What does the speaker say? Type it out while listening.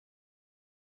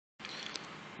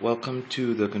Welcome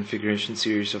to the configuration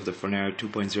series of the Fonera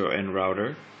 2.0N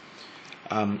router.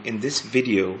 In this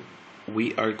video,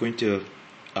 we are going to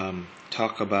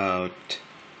talk about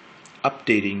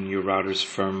updating your router's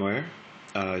firmware.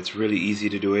 It's really easy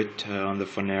to do it on the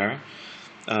Fonera.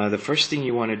 The first thing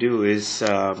you want to do is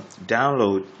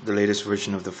download the latest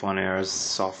version of the Fonera's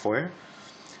software.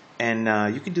 And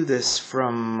you can do this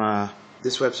from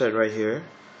this website right here,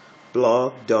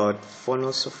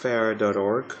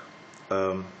 blog.fonosofera.org.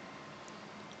 We'll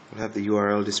have the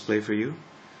URL display for you.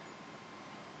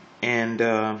 And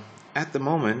at the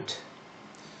moment,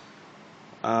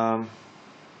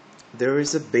 there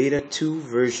is a beta 2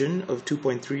 version of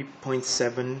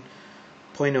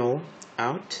 2.3.7.0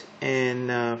 out, and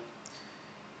you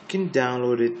can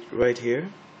download it right here.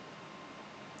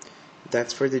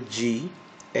 That's for the G,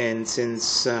 and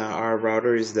since our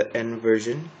router is the N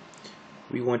version,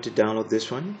 we want to download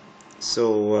this one.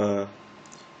 So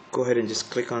go ahead and just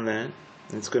click on that.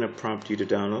 It's going to prompt you to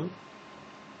download.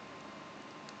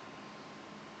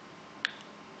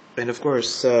 And of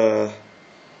course,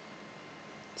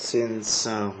 since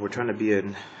we're trying to be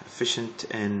efficient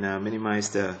and minimize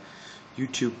the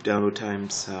YouTube download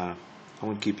times, I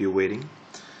won't keep you waiting.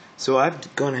 So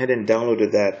I've gone ahead and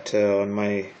downloaded that on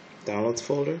my downloads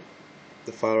folder,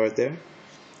 the file right there.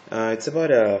 It's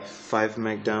about a 5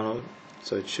 meg download,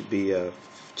 so it should be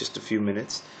just a few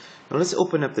minutes. Now let's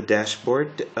open up the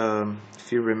dashboard.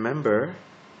 If you remember,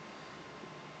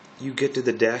 you get to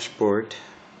the dashboard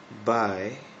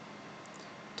by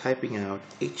typing out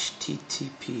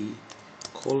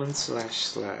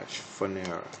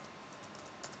http://Fonera.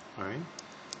 Alright,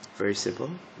 very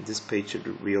simple. This page should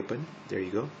reopen. There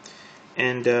you go.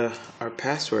 And our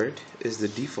password is the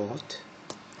default,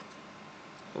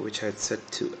 which I had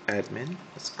set to admin.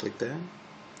 Let's click that.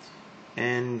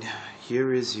 And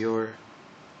here is your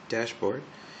dashboard.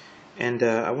 And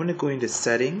I want to go into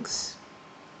settings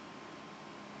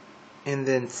and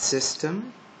then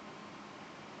system,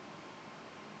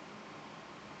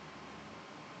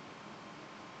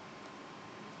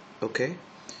 okay,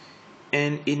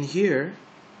 and in here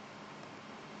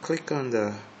click on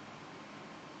the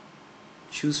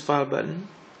choose file button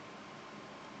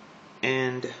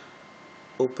and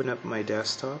open up my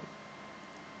desktop,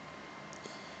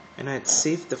 and I had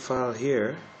saved the file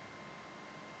here.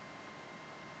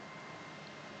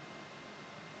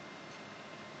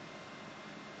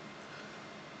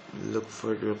 Look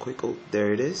for it real quick. Oh,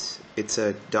 there it is. It's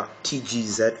a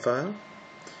 .tgz file.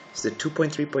 It's the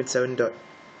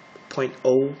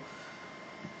 2.3.7.0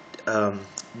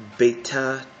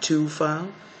 beta 2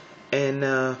 file, and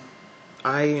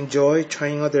I enjoy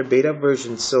trying out their beta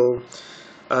version. So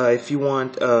if you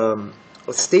want a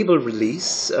stable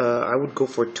release, I would go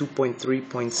for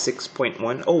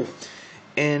 2.3.6.1. Oh,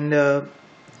 and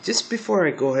just before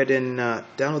I go ahead and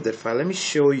download that file, let me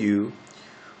show you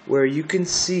where you can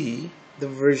see the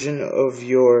version of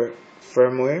your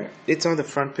firmware. It's on the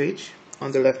front page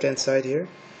on the left hand side here,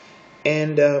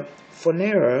 and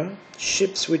Fonera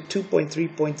ships with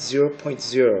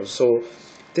 2.3.0.0, so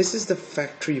this is the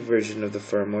factory version of the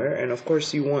firmware, and of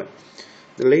course you want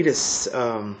the latest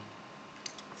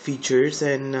features,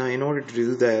 and in order to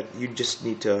do that you just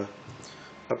need to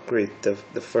upgrade the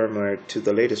firmware to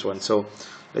the latest one. So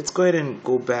let's go ahead and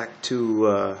go back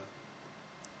to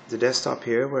the desktop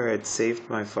here where I'd saved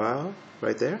my file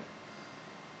right there,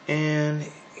 and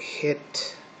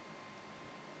hit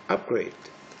upgrade.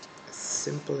 As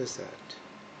simple as that.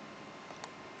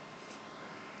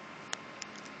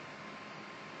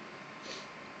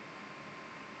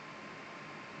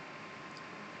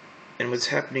 And what's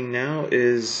happening now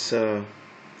is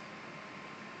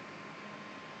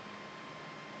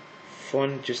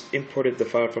Fon just imported the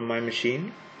file from my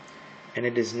machine, and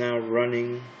it is now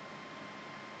running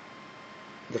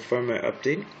the firmware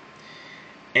update.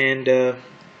 And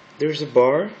there's a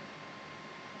bar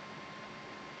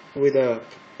with a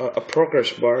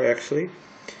progress bar actually,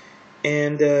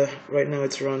 and right now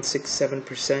it's around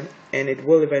 6-7%, and it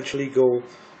will eventually go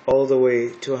all the way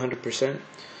to 100%.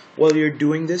 While you're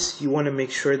doing this, you want to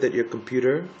make sure that your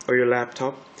computer or your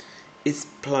laptop is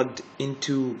plugged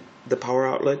into the power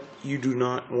outlet. You do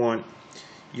not want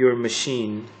your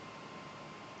machine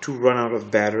to run out of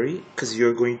battery, because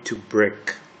you're going to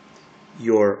brick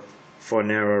your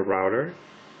Fonera router.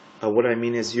 What I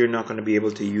mean is you're not going to be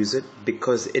able to use it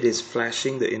because it is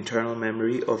flashing the internal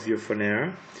memory of your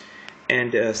Fonera.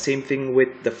 And same thing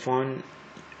with the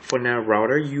Fonera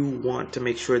router. You want to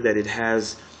make sure that it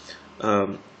has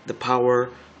the power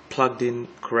plugged in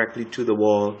correctly to the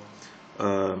wall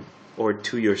or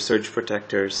to your surge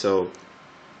protector. So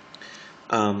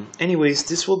Anyways,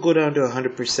 this will go down to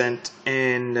 100%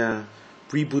 and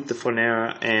reboot the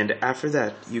Fonera, and after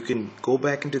that you can go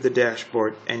back into the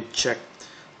dashboard and check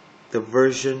the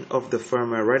version of the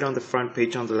firmware right on the front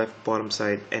page on the left bottom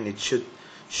side, and it should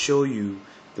show you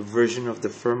the version of the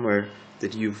firmware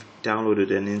that you've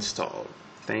downloaded and installed.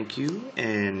 Thank you,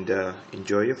 and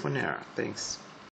enjoy your Fonera. Thanks.